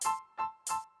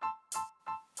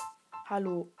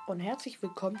Hallo und herzlich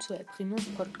willkommen zu Primos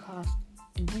Podcast.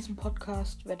 In diesem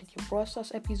Podcast werdet ihr Brawl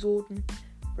Stars Episoden,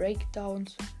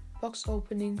 Breakdowns, Box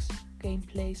Openings,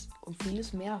 Gameplays und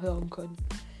vieles mehr hören können.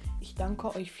 Ich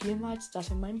danke euch vielmals, dass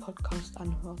ihr meinen Podcast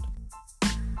anhört.